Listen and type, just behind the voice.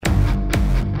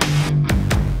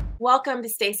Welcome to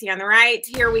Stacy on the Right.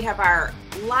 Here we have our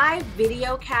live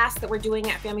video cast that we're doing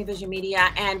at Family Vision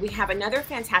Media, and we have another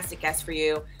fantastic guest for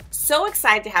you. So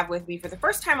excited to have with me for the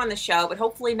first time on the show, but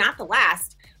hopefully not the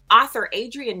last, author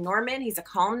Adrian Norman. He's a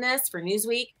columnist for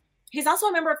Newsweek. He's also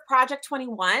a member of Project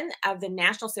 21 of the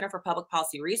National Center for Public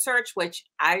Policy Research, which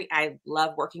I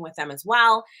love working with them as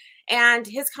well. And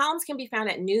his columns can be found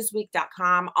at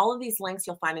newsweek.com. All of these links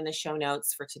you'll find in the show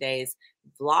notes for today's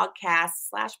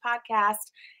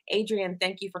vlogcast/podcast. Adrian,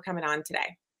 thank you for coming on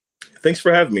today. Thanks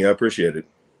for having me. I appreciate it.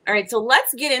 All right, so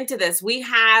let's get into this. We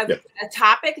have a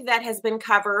topic that has been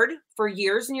covered for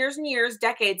years and years and years,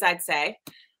 decades, I'd say.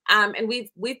 And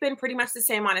we've been pretty much the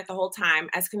same on it the whole time.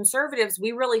 As conservatives,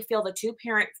 we really feel the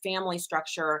two-parent family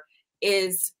structure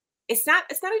it's not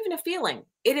even a feeling.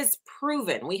 It is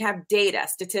proven. We have data,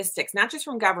 statistics, not just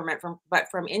from government, but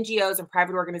from NGOs and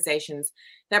private organizations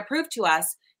that prove to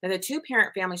us that the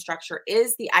two-parent family structure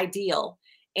is the ideal.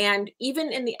 And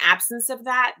even in the absence of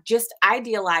that, just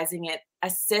idealizing it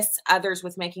assists others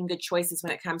with making good choices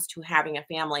when it comes to having a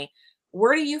family.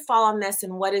 Where do you fall on this,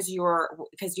 and what is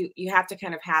because you have to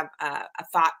kind of have a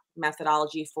thought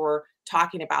methodology for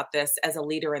talking about this as a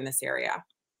leader in this area?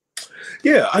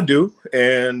 Yeah, I do.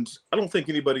 And I don't think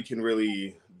anybody can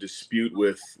really dispute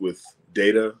with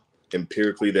data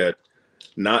empirically that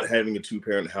not having a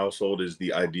two-parent household is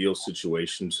the ideal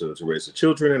situation to raise the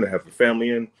children and to have a family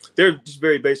in. They're just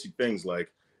very basic things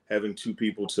like having two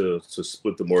people to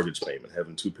split the mortgage payment,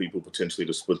 having two people potentially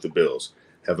to split the bills,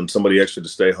 having somebody extra to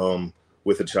stay home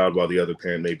with a child while the other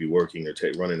parent may be working or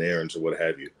running errands or what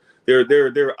have you. There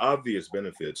are obvious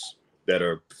benefits that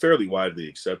are fairly widely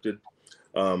accepted.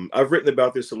 I've written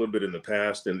about this a little bit in the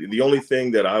past, and the only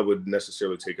thing that I would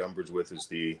necessarily take umbrage with is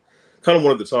the kind of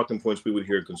one of the talking points we would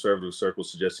hear in conservative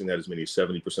circles suggesting that as many as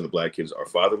 70% of Black kids are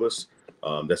fatherless.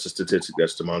 That's a statistic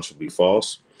that's demonstrably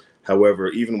false. However,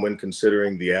 even when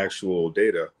considering the actual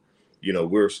data,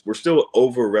 we're still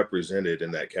overrepresented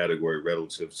in that category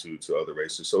relative to other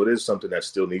races. So it is something that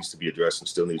still needs to be addressed and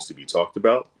still needs to be talked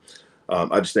about.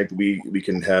 I just think we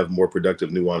can have more productive,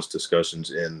 nuanced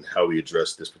discussions in how we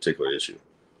address this particular issue.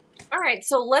 All right,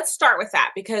 so let's start with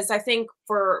that, because I think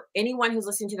for anyone who's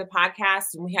listening to the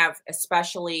podcast, and we have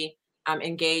especially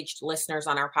engaged listeners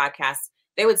on our podcast,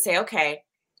 they would say, okay,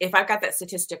 if I've got that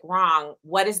statistic wrong,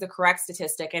 what is the correct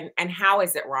statistic, and how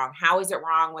is it wrong? How is it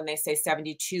wrong when they say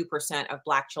 72% of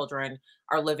Black children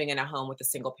are living in a home with a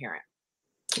single parent?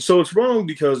 So it's wrong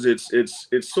because it's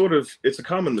a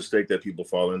common mistake that people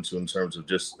fall into in terms of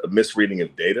just a misreading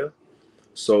of data.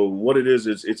 So what it is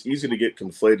it's easy to get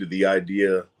conflated, the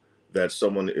idea that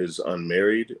someone is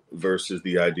unmarried versus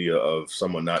the idea of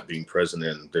someone not being present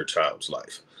in their child's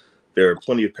life. There are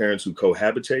plenty of parents who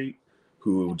cohabitate,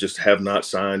 who just have not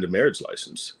signed a marriage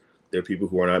license. There are people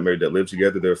who are not married that live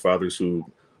together. There are fathers who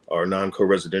are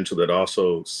non-co-residential that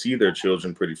also see their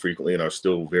children pretty frequently and are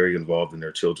still very involved in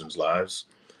their children's lives.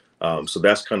 So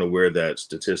that's kind of where that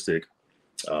statistic,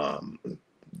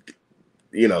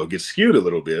 gets skewed a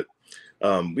little bit.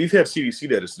 We've had CDC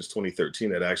data since 2013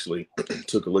 that actually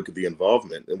took a look at the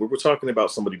involvement. And when we're talking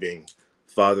about somebody being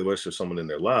fatherless or someone in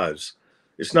their lives,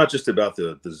 it's not just about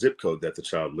the zip code that the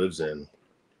child lives in.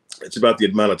 It's about the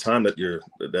amount of time that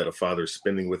a father is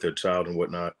spending with their child and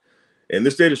whatnot. And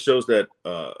this data shows that,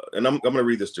 and I'm going to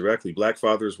read this directly, Black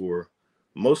fathers were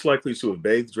most likely to have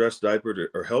bathed, dressed, diapered,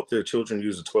 or helped their children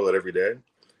use the toilet every day,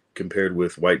 compared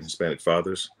with white and Hispanic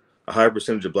fathers. A higher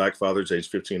percentage of Black fathers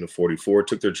aged 15 to 44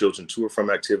 took their children to or from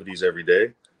activities every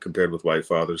day, compared with white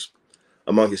fathers.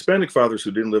 Among Hispanic fathers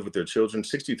who didn't live with their children,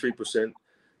 63%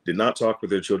 did not talk with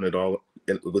their children at all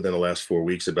within the last 4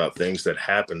 weeks about things that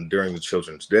happened during the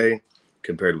children's day,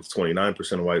 compared with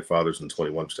 29% of white fathers and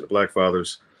 21% of Black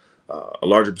fathers. A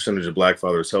larger percentage of Black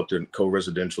fathers helped their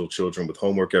co-residential children with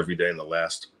homework every day in the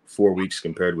last 4 weeks,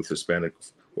 compared with Hispanic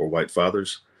or white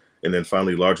fathers. And then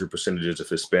finally, larger percentages of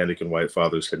Hispanic and white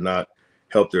fathers had not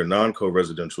helped their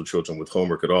non-co-residential children with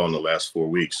homework at all in the last 4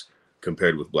 weeks,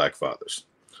 compared with Black fathers.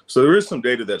 So there is some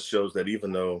data that shows that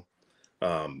even though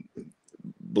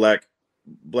Black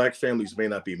families may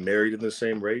not be married in the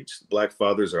same rates, Black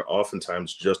fathers are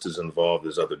oftentimes just as involved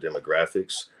as other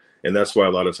demographics. And that's why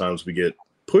a lot of times we get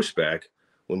pushback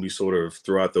when we sort of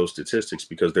throw out those statistics,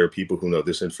 because there are people who know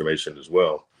this information as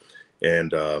well.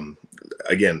 And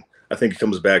again, I think it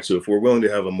comes back to, if we're willing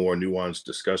to have a more nuanced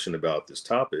discussion about this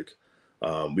topic,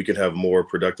 we can have more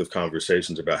productive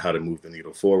conversations about how to move the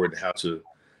needle forward, how to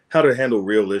handle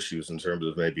real issues in terms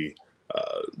of maybe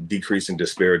decreasing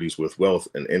disparities with wealth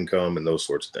and income and those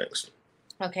sorts of things.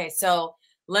 Okay, so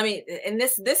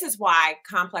this is why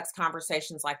complex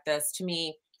conversations like this, to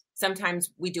me,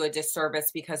 sometimes we do a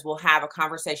disservice because we'll have a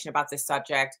conversation about this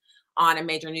subject on a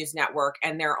major news network,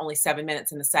 and there are only 7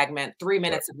 minutes in the segment. 3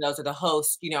 minutes of those are the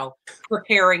host,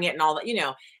 preparing it and all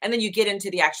that, and then you get into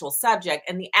the actual subject,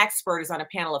 and the expert is on a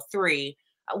panel of 3.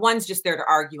 One's just there to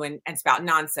argue and spout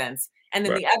nonsense. And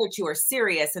then the other 2 are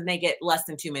serious, and they get less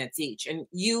than 2 minutes each. And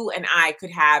you and I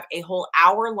could have a whole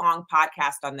hour-long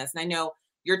podcast on this. And I know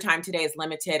your time today is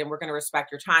limited, and we're going to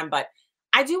respect your time, but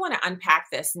I do want to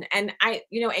unpack this. And I,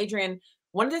 Adrian,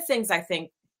 one of the things I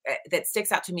think that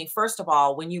sticks out to me, first of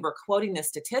all, when you were quoting the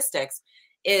statistics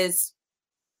is,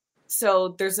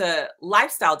 so there's a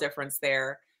lifestyle difference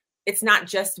there. It's not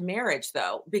just marriage,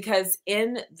 though, because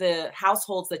in the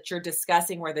households that you're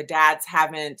discussing where the dads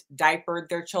haven't diapered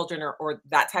their children or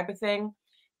that type of thing,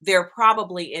 they're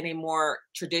probably in a more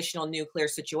traditional nuclear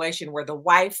situation where the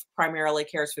wife primarily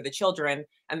cares for the children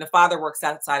and the father works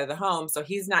outside of the home. So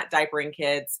he's not diapering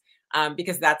kids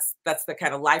because that's the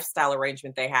kind of lifestyle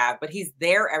arrangement they have. But he's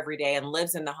there every day and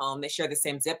lives in the home. They share the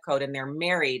same zip code and they're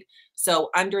married.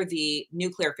 So under the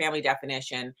nuclear family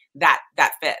definition, that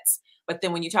fits. But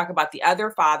then when you talk about the other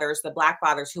fathers, the Black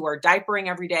fathers who are diapering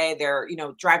every day, they're,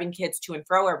 driving kids to and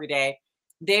fro every day,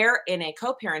 they're in a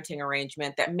co-parenting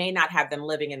arrangement that may not have them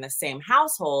living in the same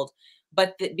household,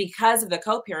 but because of the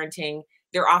co-parenting,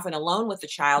 they're often alone with the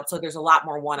child. So there's a lot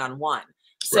more one-on-one.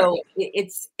 So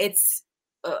it's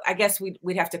I guess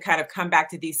we'd have to kind of come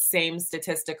back to these same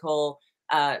statistical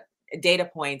data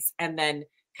points and then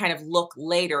kind of look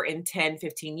later in 10,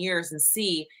 15 years and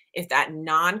see if that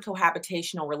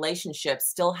non-cohabitational relationship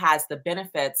still has the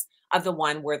benefits of the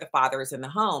one where the father is in the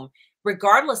home.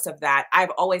 Regardless of that, I've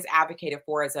always advocated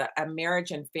for, as a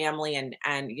marriage and family and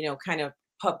kind of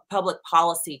public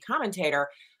policy commentator,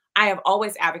 I have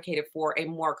always advocated for a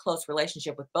more close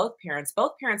relationship with both parents.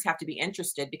 Both parents have to be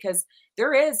interested because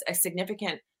there is a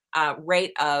significant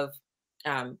rate of,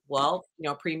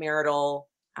 premarital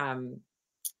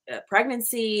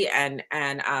pregnancy and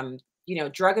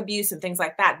drug abuse and things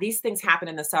like that. These things happen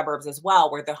in the suburbs as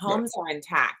well, where the homes are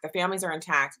intact, the families are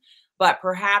intact, but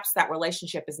perhaps that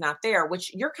relationship is not there,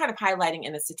 which you're kind of highlighting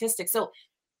in the statistics. So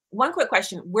one quick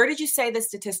question, where did you say the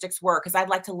statistics were? Because I'd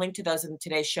like to link to those in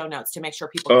today's show notes to make sure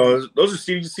people those are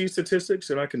CDC statistics,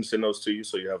 and I can send those to you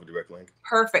so you have a direct link.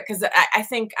 Perfect. Because I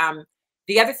think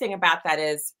the other thing about that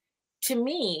is, to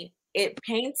me, it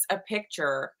paints a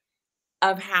picture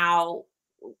of how,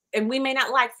 and we may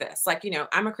not like this,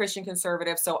 I'm a Christian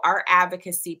conservative, so our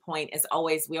advocacy point is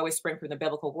we always spring from the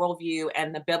biblical worldview,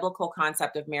 and the biblical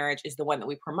concept of marriage is the one that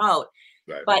we promote.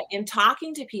 Right. But in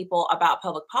talking to people about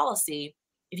public policy,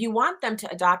 if you want them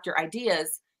to adopt your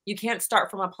ideas, you can't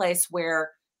start from a place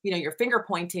where, you're finger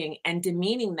pointing and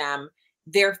demeaning them.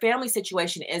 Their family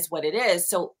situation is what it is.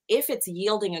 So if it's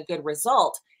yielding a good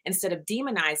result, instead of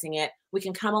demonizing it, we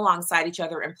can come alongside each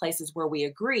other in places where we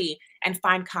agree and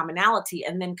find commonality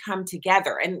and then come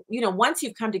together. And, once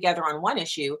you've come together on one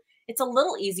issue, it's a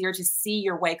little easier to see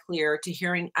your way clear to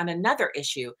hearing on another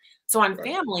issue. So on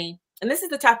family, and this is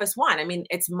the toughest one. I mean,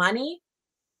 it's money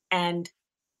and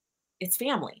it's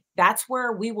family. That's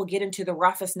where we will get into the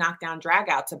roughest knockdown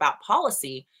dragouts about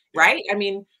policy, right? I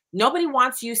mean, nobody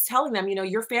wants you telling them,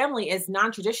 your family is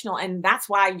non-traditional and that's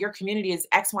why your community is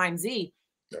X, Y, and Z.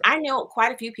 I know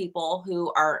quite a few people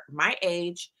who are my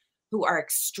age, who are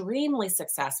extremely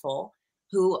successful,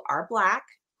 who are Black,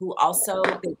 who also,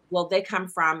 they come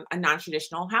from a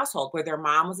non-traditional household where their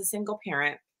mom was a single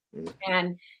parent.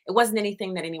 And it wasn't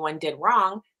anything that anyone did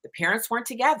wrong. The parents weren't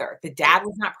together. The dad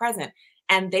was not present.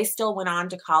 And they still went on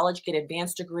to college, get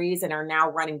advanced degrees, and are now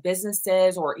running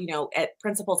businesses or, at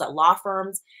principals at law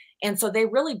firms. And so they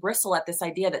really bristle at this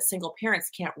idea that single parents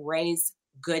can't raise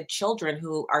good children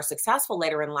who are successful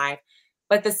later in life.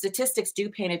 But the statistics do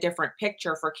paint a different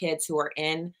picture for kids who are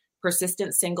in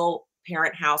persistent single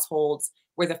parent households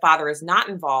where the father is not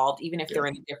involved, even if they're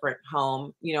in a different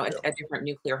home, a different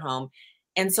nuclear home.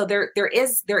 And so there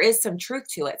is some truth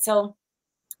to it. So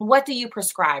what do you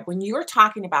prescribe when you're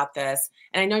talking about this?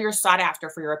 And I know you're sought after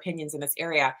for your opinions in this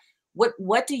area.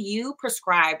 What do you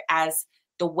prescribe as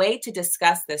the way to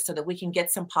discuss this so that we can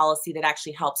get some policy that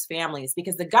actually helps families?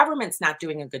 Because the government's not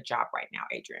doing a good job right now,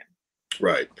 Adrian.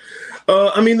 Right.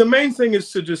 The main thing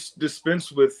is to just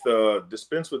dispense with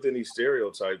any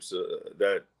stereotypes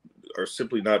that are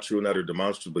simply not true and that are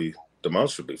demonstrably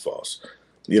false.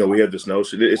 We have this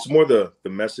notion. It's more the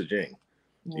messaging.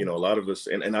 A lot of us,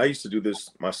 and I used to do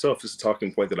this myself. This is a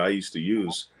talking point that I used to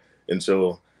use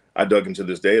until I dug into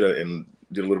this data and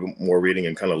did a little bit more reading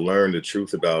and kind of learned the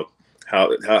truth about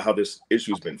how this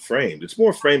issue has been framed. It's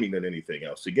more framing than anything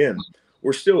else. Again,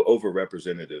 we're still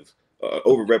overrepresented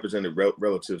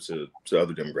relative to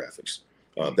other demographics.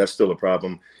 That's still a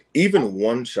problem. Even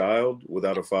one child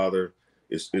without a father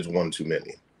is one too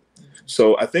many.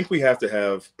 So I think we have to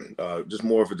have just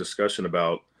more of a discussion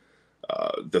about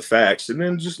the facts, and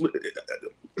then just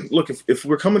look, if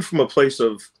we're coming from a place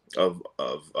of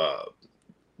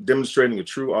demonstrating a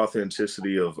true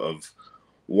authenticity of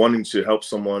wanting to help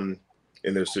someone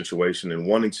in their situation and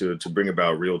wanting to bring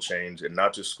about real change and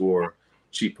not just score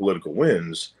cheap political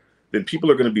wins, then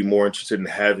people are going to be more interested in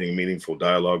having meaningful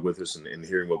dialogue with us and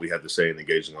hearing what we have to say and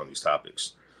engaging on these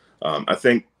topics. I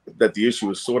think that the issue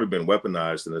has sort of been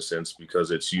weaponized in a sense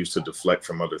because it's used to deflect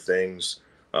from other things.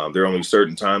 There are only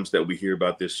certain times that we hear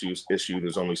about this issue.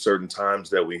 There's only certain times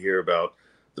that we hear about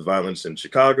the violence in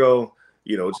Chicago.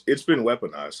 You know, it's been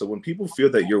weaponized. So when people feel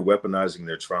that you're weaponizing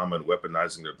their trauma and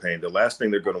weaponizing their pain, the last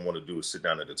thing they're going to want to do is sit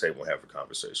down at the table and have a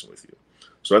conversation with you.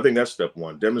 So I think that's step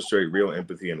one: demonstrate real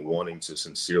empathy and wanting to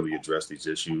sincerely address these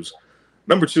issues.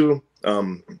 Number two,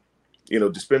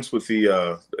 dispense with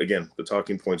the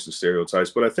talking points and stereotypes.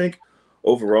 But I think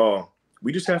overall,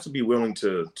 we just have to be willing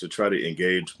to try to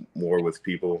engage more with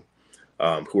people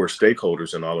who are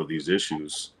stakeholders in all of these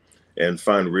issues and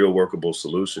find real workable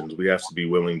solutions. We have to be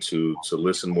willing to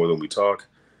listen more than we talk.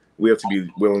 We have to be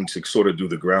willing to sort of do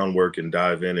the groundwork and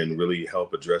dive in and really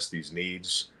help address these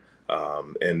needs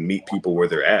and meet people where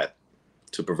they're at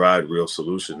to provide real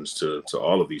solutions to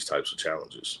all of these types of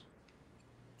challenges.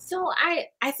 So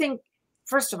I think,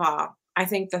 first of all, I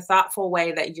think the thoughtful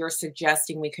way that you're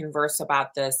suggesting we converse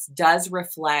about this does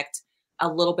reflect a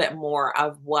little bit more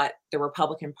of what the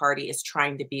Republican Party is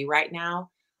trying to be right now.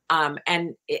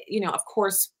 Of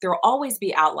course, there will always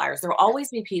be outliers. There will always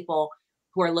be people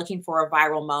who are looking for a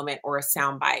viral moment or a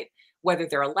soundbite, whether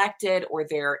they're elected or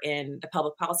they're in the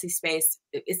public policy space.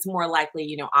 It's more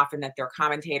likely, often that they're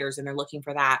commentators and they're looking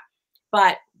for that.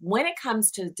 But when it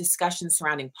comes to discussions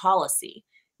surrounding policy,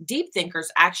 deep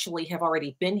thinkers actually have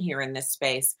already been here in this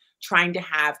space trying to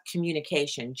have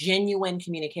communication, genuine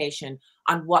communication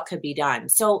on what could be done.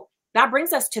 So that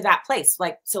brings us to that place.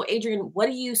 So Adrian, what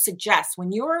do you suggest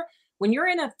when you're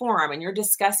in a forum and you're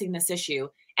discussing this issue,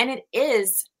 and it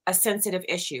is a sensitive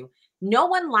issue? No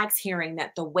one likes hearing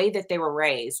that the way that they were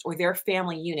raised or their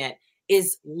family unit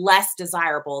is less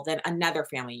desirable than another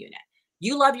family unit.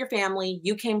 You love your family.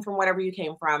 You came from whatever you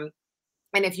came from.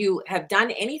 And if you have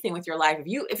done anything with your life,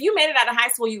 if you made it out of high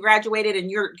school, you graduated and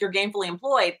you're gainfully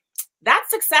employed,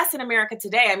 that's success in America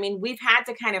today. I mean, we've had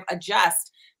to kind of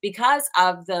adjust because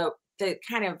of the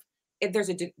kind of, there's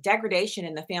a degradation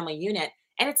in the family unit.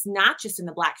 And it's not just in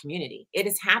the Black community. It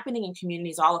is happening in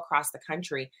communities all across the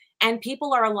country. And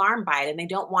people are alarmed by it and they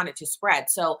don't want it to spread.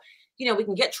 So, we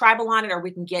can get tribal on it, or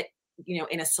we can get,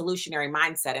 in a solutionary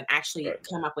mindset and actually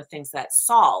come up with things that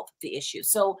solve the issue.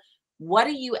 So what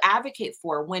do you advocate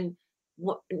for when,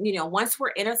 once we're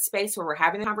in a space where we're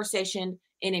having a conversation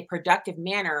in a productive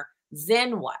manner,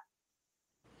 then what?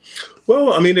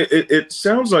 Well, I mean, it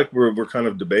sounds like we're kind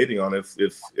of debating on if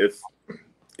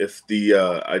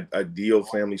the ideal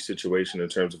family situation in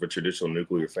terms of a traditional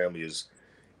nuclear family is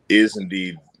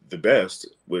indeed the best.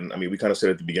 We kind of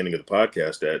said at the beginning of the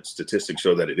podcast that statistics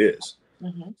show that it is.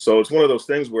 Mm-hmm. So it's one of those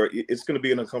things where it's going to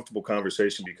be an uncomfortable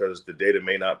conversation because the data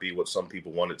may not be what some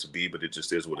people want it to be, but it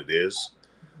just is what it is.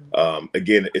 Mm-hmm.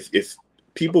 Again, if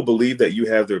people believe that you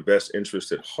have their best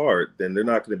interest at heart, then they're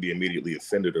not going to be immediately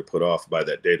offended or put off by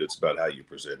that data. It's about how you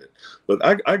present it. Look,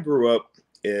 I grew up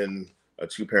in a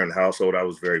two-parent household. I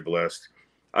was very blessed.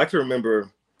 I can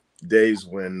remember days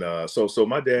when, so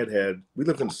my dad we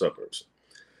lived in the suburbs,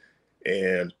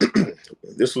 and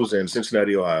this was in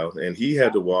Cincinnati, Ohio, and he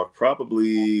had to walk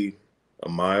probably a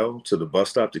mile to the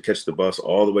bus stop to catch the bus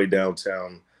all the way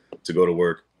downtown to go to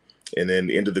work. And then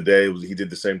the end of the day, he did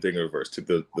the same thing in reverse, took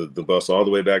the bus all the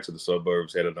way back to the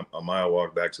suburbs, had a mile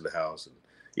walk back to the house. And,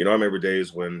 I remember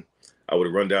days when I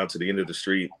would run down to the end of the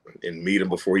street and meet him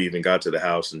before he even got to the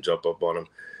house and jump up on him.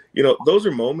 Those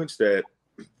are moments that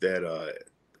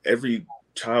every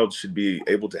child should be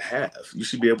able to have. You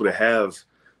should be able to have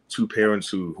two parents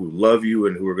who love you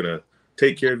and who are going to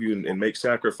take care of you and make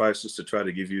sacrifices to try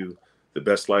to give you the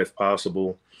best life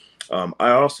possible.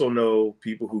 I also know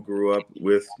people who grew up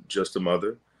with just a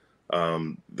mother.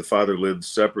 The father lived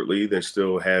separately. They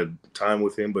still had time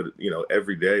with him, but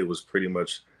every day was pretty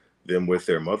much them with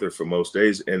their mother for most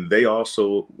days. And they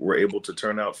also were able to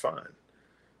turn out fine.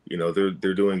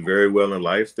 They're doing very well in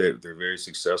life. They're very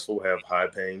successful, have high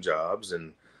paying jobs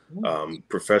and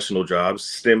professional jobs,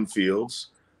 STEM fields.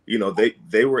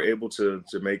 They were able to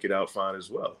make it out fine as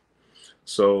well.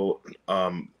 So,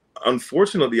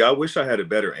 unfortunately, I wish I had a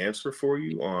better answer for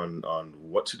you on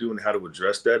what to do and how to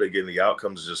address that. Again, the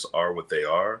outcomes just are what they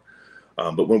are.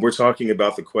 But when we're talking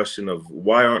about the question of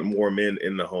why aren't more men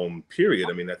in the home, period,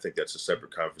 I mean, I think that's a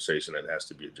separate conversation that has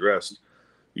to be addressed.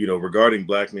 You know, regarding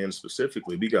Black men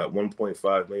specifically, we got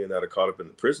 1.5 million that are caught up in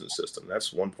the prison system.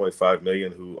 That's 1.5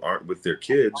 million who aren't with their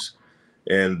kids.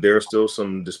 And there are still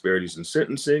some disparities in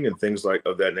sentencing and things like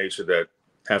of that nature that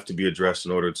have to be addressed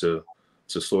in order to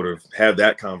sort of have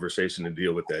that conversation and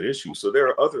deal with that issue. So there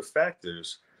are other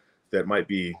factors that might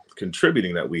be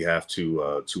contributing that we have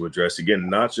to address. Again,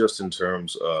 not just in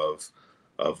terms of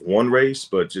one race,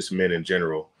 but just men in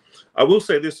general. I will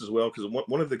say this as well, because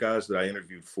one of the guys that I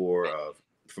interviewed for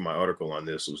my article on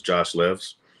this was Josh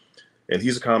Levs, and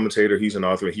he's a commentator, he's an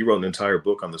author, he wrote an entire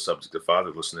book on the subject of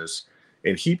fatherlessness,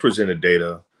 and he presented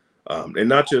data, and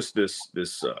not just this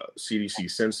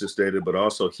CDC census data, but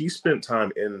also he spent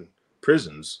time in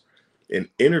prisons and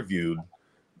interviewed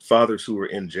fathers who were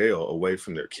in jail away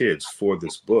from their kids for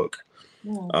this book.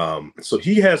 Yeah. So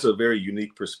he has a very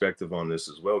unique perspective on this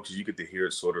as well, because you get to hear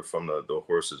it sort of from the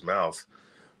horse's mouth.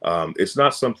 It's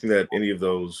not something that any of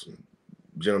those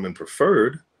gentlemen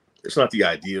preferred. It's not the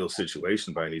ideal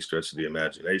situation by any stretch of the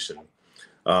imagination.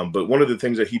 But one of the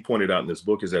things that he pointed out in this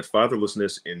book is that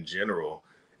fatherlessness in general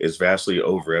is vastly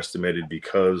overestimated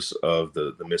because of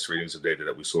the misreadings of data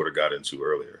that we sort of got into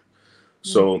earlier.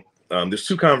 So there's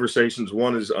two conversations.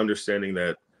 One is understanding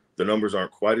that the numbers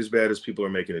aren't quite as bad as people are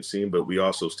making it seem, but we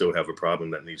also still have a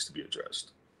problem that needs to be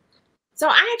addressed. So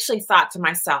I actually thought to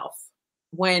myself,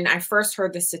 when I first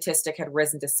heard the statistic had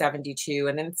risen to 72,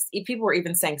 and then people were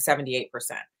even saying 78%.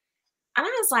 And I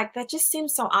was like, that just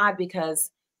seems so odd,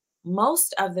 because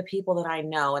most of the people that I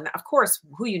know, and of course,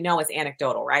 who you know is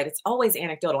anecdotal, right? It's always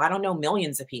anecdotal. I don't know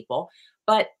millions of people,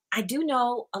 but I do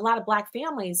know a lot of Black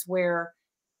families where,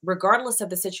 regardless of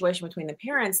the situation between the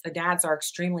parents, the dads are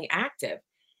extremely active.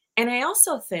 And I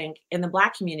also think in the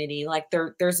Black community, like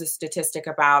there's a statistic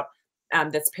about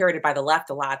that's parroted by the left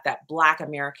a lot, that Black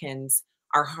Americans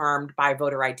are harmed by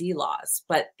voter ID laws.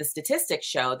 But the statistics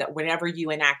show that whenever you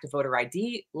enact a voter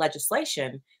ID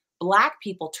legislation, Black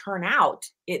people turn out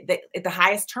at the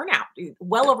highest turnout,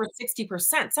 well over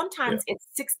 60%. Sometimes it's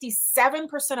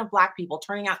 67% of Black people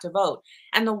turning out to vote.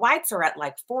 And the whites are at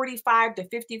like 45 to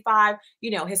 55,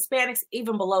 Hispanics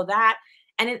even below that.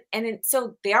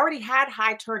 So they already had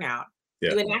high turnout.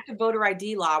 Yeah. You enact a voter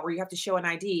ID law where you have to show an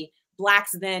ID.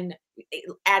 Blacks then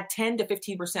add 10 to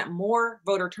 15% more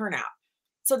voter turnout.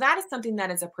 So that is something that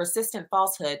is a persistent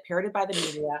falsehood parroted by the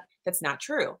media that's not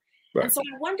true. Right. And so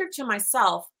I wondered to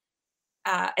myself,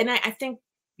 and I think,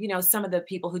 some of the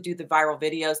people who do the viral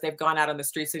videos, they've gone out on the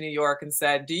streets of New York and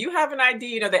said, do you have an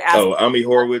ID? They ask. Oh, Ami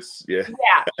Horowitz. Yeah.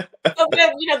 Yeah. So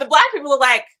then, the Black people are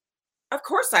like, of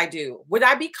course I do. Would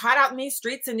I be caught out in these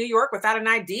streets in New York without an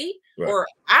ID? Right. Or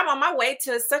I'm on my way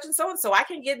to such and so I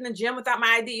can get in the gym without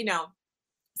my ID,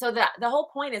 So the whole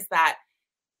point is that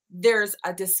there's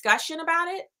a discussion about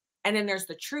it, and then there's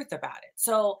the truth about it.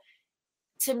 So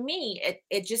to me,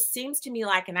 it just seems to me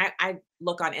like, and I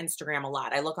look on Instagram a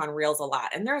lot, I look on Reels a lot,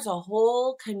 and there's a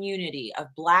whole community of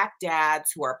Black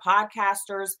dads who are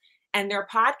podcasters, and their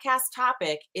podcast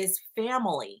topic is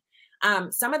family.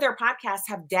 Some of their podcasts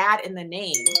have dad in the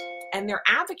name, and they're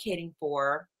advocating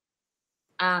for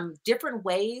different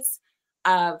ways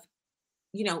of,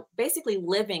 basically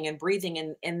living and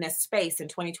breathing in this space in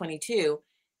 2022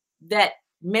 that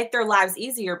make their lives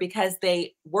easier, because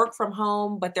they work from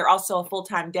home, but they're also a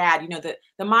full-time dad.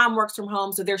 The mom works from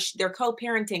home, so they're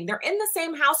co-parenting. They're in the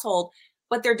same household,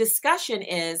 but their discussion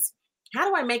is, how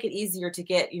do I make it easier to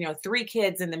get, 3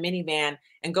 kids in the minivan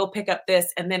and go pick up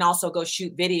this and then also go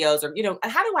shoot videos? Or,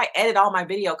 how do I edit all my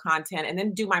video content and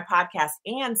then do my podcast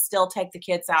and still take the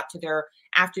kids out to their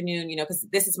afternoon, because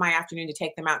this is my afternoon to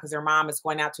take them out because their mom is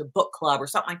going out to a book club or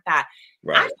something like that.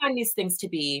 Right. I find these things to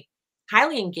be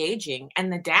highly engaging,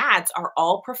 and the dads are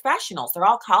all professionals. They're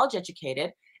all college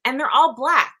educated, and they're all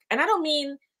Black. And I don't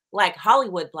mean like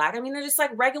Hollywood Black. I mean, they're just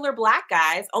like regular Black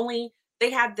guys, only they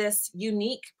have this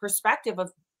unique perspective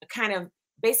of kind of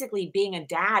basically being a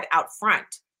dad out front.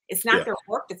 It's not their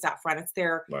work that's out front. It's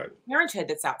their parenthood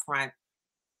that's out front.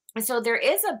 And so there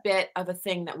is a bit of a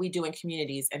thing that we do in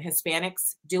communities, and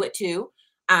Hispanics do it too.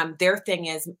 Their thing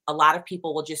is, a lot of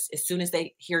people will just, as soon as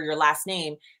they hear your last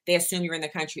name, they assume you're in the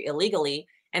country illegally.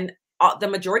 And the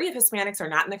majority of Hispanics are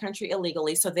not in the country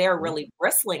illegally. So they're really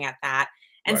bristling at that.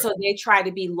 And so they try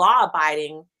to be law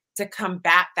abiding to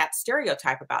combat that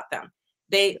stereotype about them.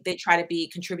 They try to be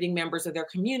contributing members of their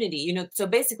community, so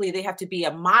basically they have to be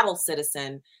a model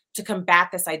citizen to combat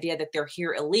this idea that they're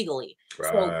here illegally.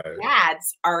 Right. So Black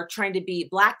dads are trying to be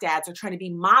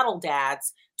model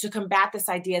dads to combat this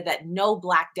idea that no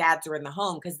Black dads are in the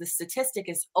home, because the statistic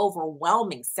is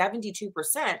overwhelming, 72%.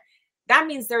 that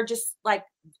means they're just like,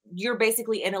 you're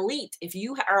basically an elite. If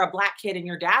you are a Black kid and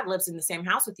your dad lives in the same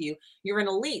house with you, you're an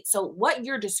elite. So what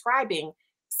you're describing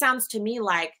sounds to me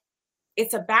like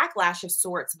it's a backlash of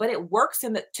sorts, but it works to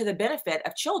the benefit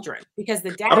of children because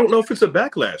the dad. I don't know if it's a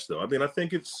backlash though. I mean, I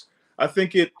think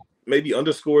it maybe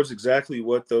underscores exactly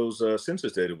what those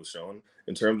census data was showing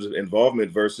in terms of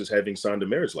involvement versus having signed a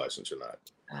marriage license or not.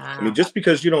 I mean, just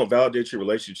because you don't validate your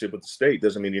relationship with the state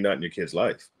doesn't mean you're not in your kid's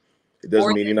life. It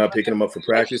doesn't mean you're not picking them up for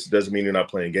practice. It doesn't mean you're not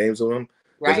playing games with them.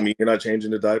 It doesn't mean you're not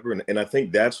changing the diaper. And I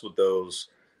think that's what those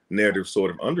narratives sort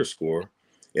of underscore.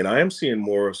 And I am seeing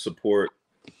more support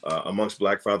amongst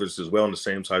Black fathers as well in the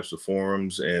same types of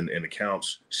forums and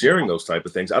accounts sharing those type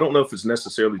of things. I don't know if it's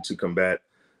necessarily to combat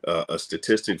a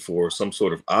statistic for some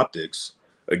sort of optics,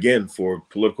 again, for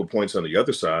political points on the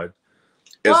other side,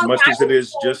 as much as it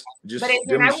is just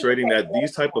demonstrating that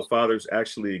these type of fathers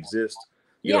actually exist.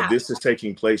 You know, this is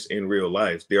taking place in real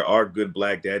life. There are good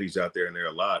Black daddies out there, and there are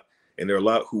a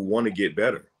lot who want to get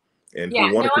better and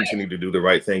who want to continue to do the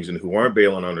right things and who aren't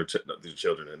bailing on their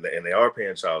children and they are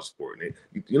paying child support. And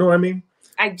you know what I mean?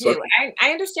 I do. So,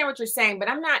 I understand what you're saying, but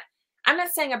I'm not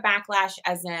saying a backlash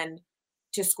as in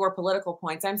to score political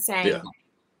points. I'm saying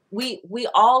we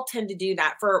all tend to do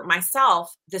that. For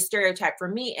myself, the stereotype for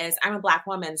me is I'm a Black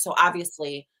woman, so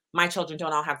obviously my children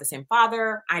don't all have the same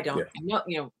father. I don't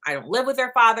know, I don't live with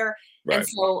their father. Right. And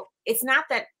so it's not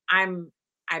that I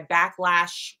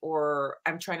backlash or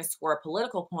I'm trying to score a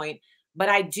political point, but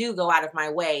I do go out of my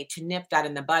way to nip that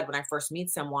in the bud when I first meet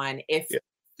someone. If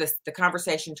the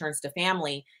conversation turns to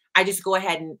family, I just go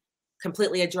ahead and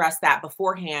completely address that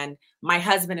beforehand. My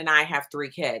husband and I have 3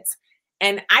 kids.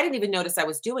 And I didn't even notice I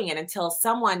was doing it until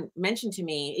someone mentioned to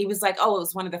me. He was like, "Oh, it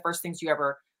was one of the first things you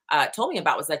ever told me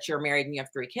about was that you're married and you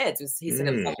have 3 kids." He said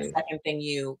it was like the second thing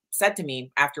you said to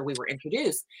me after we were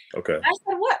introduced. Okay. And I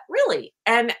said, "What, really?"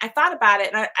 And I thought about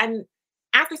it. And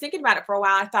after thinking about it for a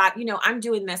while, I thought, I'm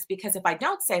doing this because if I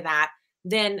don't say that,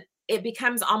 then it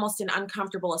becomes almost an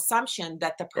uncomfortable assumption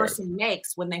that the person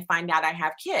makes when they find out I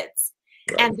have kids.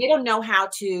 Right. And they don't know how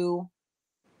to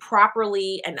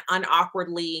properly and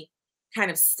unawkwardly kind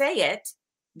of say it.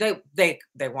 They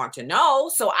want to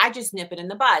know. So I just nip it in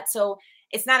the bud. So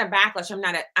it's not a backlash.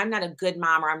 I'm not a good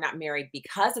mom, or I'm not married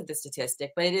because of the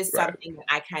statistic, but it is something that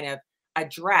I kind of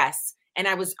address. And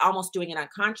I was almost doing it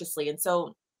unconsciously. And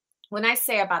so when I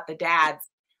say about the dads,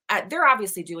 they're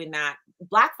obviously doing that.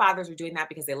 Black fathers are doing that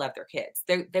because they love their kids.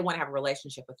 They want to have a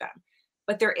relationship with them.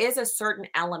 But there is a certain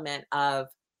element of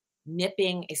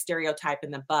nipping a stereotype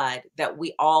in the bud that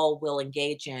we all will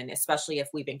engage in, especially if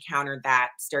we've encountered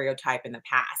that stereotype in the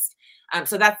past.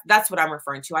 So that's what I'm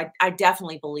referring to. I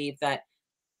definitely believe that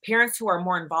parents who are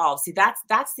more involved, see,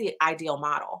 that's the ideal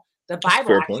model. The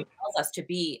Bible actually tells us to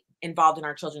be involved in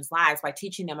our children's lives by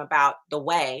teaching them about the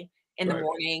way in the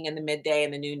morning and the midday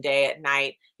and the noonday at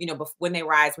night, when they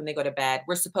rise, when they go to bed.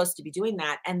 We're supposed to be doing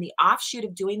that. And the offshoot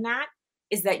of doing that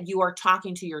is that you are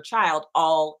talking to your child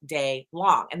all day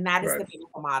long. And that is the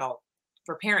biblical model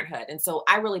for parenthood. And so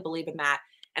I really believe in that.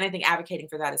 And I think advocating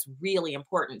for that is really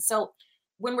important. So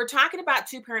when we're talking about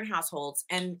 2-parent households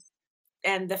and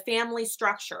the family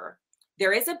structure,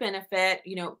 there is a benefit.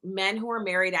 Men who are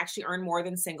married actually earn more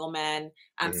than single men.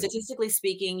 Statistically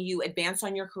speaking, you advance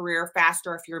on your career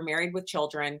faster if you're married with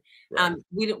children.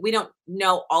 We don't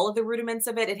know all of the rudiments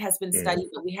of it. It has been studied,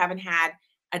 but we haven't had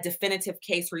a definitive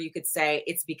case where you could say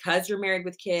it's because you're married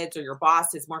with kids or your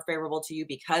boss is more favorable to you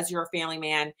because you're a family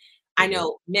man. I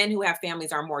know men who have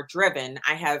families are more driven.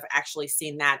 I have actually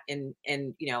seen that in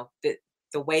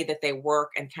the way that they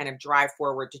work and kind of drive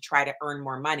forward to try to earn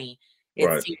more money.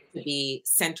 It seems to be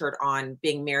centered on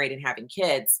being married and having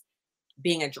kids,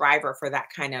 being a driver for that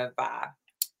kind of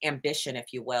ambition,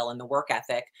 if you will, and the work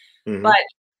ethic. But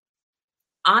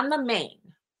on the main,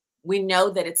 we know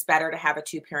that it's better to have a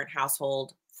 2-parent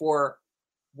household for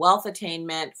wealth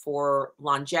attainment, for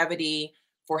longevity,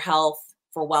 for health,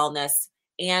 for wellness,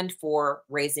 and for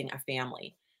raising a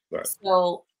family.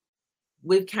 So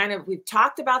we've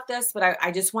talked about this, but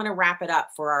I just want to wrap it up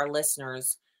for our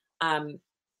listeners.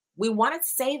 We want to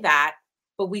say that,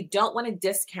 but we don't want to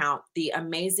discount the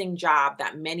amazing job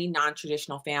that many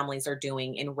non-traditional families are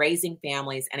doing in raising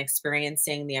families and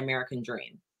experiencing the American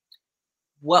dream.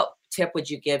 What tip would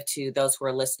you give to those who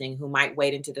are listening who might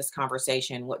wade into this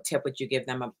conversation? What tip would you give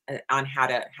them on how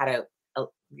to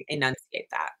enunciate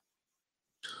that?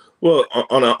 Well,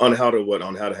 on how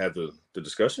to have the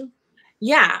discussion?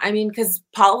 Yeah, I mean, because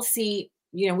policy,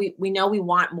 we know we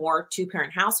want more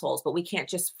 2-parent households, but we can't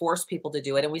just force people to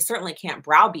do it. And we certainly can't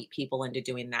browbeat people into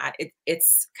doing that.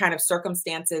 It's kind of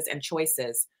circumstances and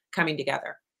choices coming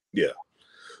together. Yeah.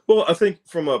 Well, I think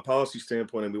from a policy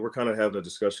standpoint, I mean, we're kind of having a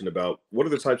discussion about what are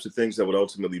the types of things that would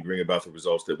ultimately bring about the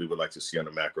results that we would like to see on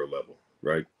a macro level,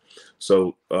 right?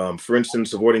 So, for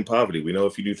instance, avoiding poverty. We know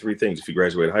if you do three things: if you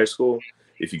graduate high school,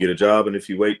 if you get a job, and if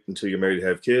you wait until you're married to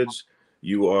have kids,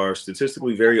 you are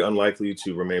statistically very unlikely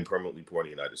to remain permanently poor in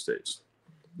the United States.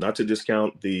 Not to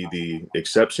discount the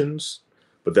exceptions,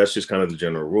 but that's just kind of the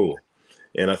general rule.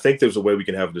 And I think there's a way we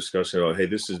can have a discussion about, hey,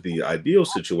 this is the ideal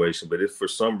situation, but if for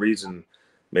some reason,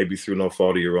 maybe through no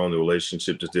fault of your own, the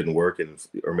relationship just didn't work, and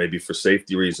or maybe for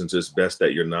safety reasons, it's best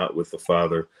that you're not with the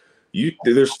father.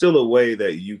 There's still a way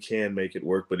that you can make it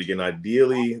work, but again,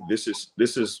 ideally, this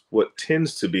is what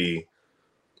tends to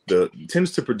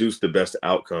produce the best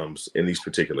outcomes in these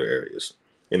particular areas.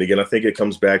 And again, I think it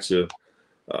comes back to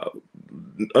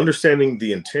understanding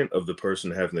the intent of the person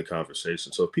having the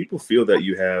conversation. So if people feel that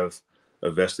you have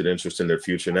a vested interest in their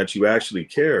future and that you actually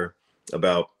care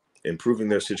about improving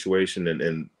their situation,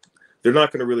 and they're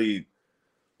not going to really,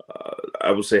 I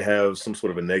would say, have some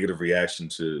sort of a negative reaction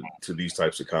to these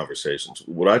types of conversations.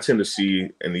 What I tend to see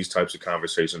in these types of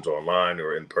conversations online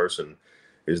or in person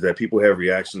is that people have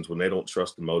reactions when they don't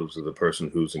trust the motives of the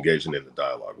person who's engaging in the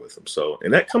dialogue with them. So,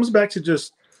 and that comes back to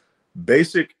just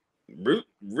basic,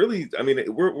 really, I mean,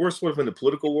 we're sort of in the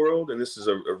political world, and this is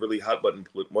a really hot button,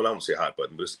 well, I don't say hot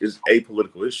button, but it's a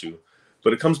political issue,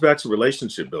 but it comes back to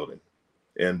relationship building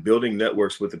and building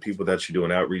networks with the people that you're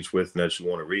doing outreach with and that you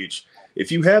want to reach.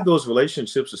 If you have those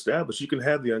relationships established, you can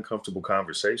have the uncomfortable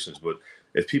conversations. But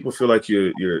if people feel like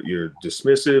you're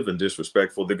dismissive and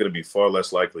disrespectful, they're going to be far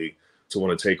less likely to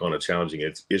want to take on a challenging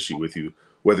issue with you,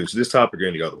 whether it's this topic or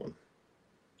any other one.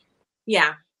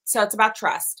 Yeah. So it's about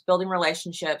trust, building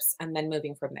relationships, and then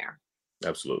moving from there.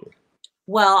 Absolutely.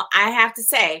 Well, I have to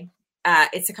say,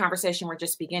 it's a conversation we're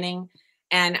just beginning.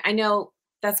 And I know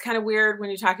that's kind of weird when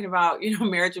you're talking about,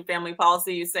 marriage and family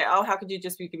policy. You say, oh, how could you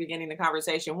just be beginning the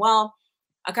conversation? Well,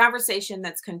 a conversation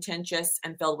that's contentious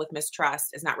and filled with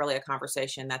mistrust is not really a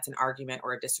conversation. That's an argument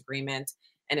or a disagreement.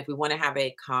 And if we want to have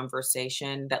a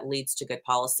conversation that leads to good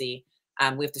policy,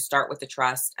 we have to start with the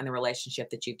trust and the relationship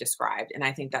that you've described. And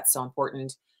I think that's so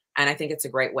important. And I think it's a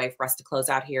great way for us to close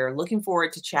out here. Looking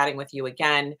forward to chatting with you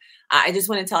again. I just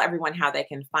want to tell everyone how they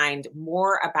can find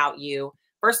more about you.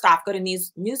 First off, go to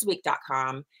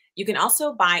newsweek.com. You can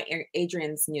also buy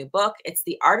Adrian's new book. It's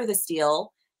The Art of the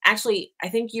Steal. Actually, I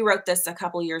think you wrote this a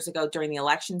couple of years ago during the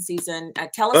election season.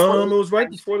 Tell us. It was right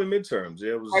before the midterms.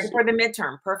 Yeah, it was right before the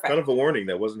midterm. Perfect. Kind of a warning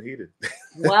that wasn't heeded.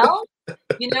 Well,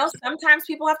 sometimes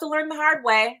people have to learn the hard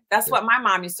way. That's what my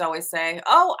mom used to always say.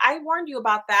 Oh, I warned you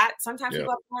about that. Sometimes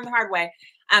people have to learn the hard way.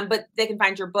 But they can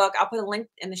find your book. I'll put a link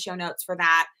in the show notes for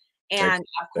that. And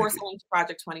of course, a link to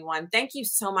Project 21. Thank you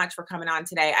so much for coming on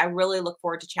today. I really look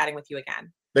forward to chatting with you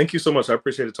again. Thank you so much. I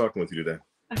appreciated talking with you today.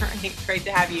 All right. Great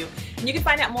to have you. And you can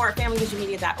find out more at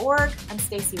familyvisionmedia.org. I'm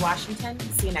Stacey Washington.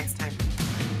 See you next time.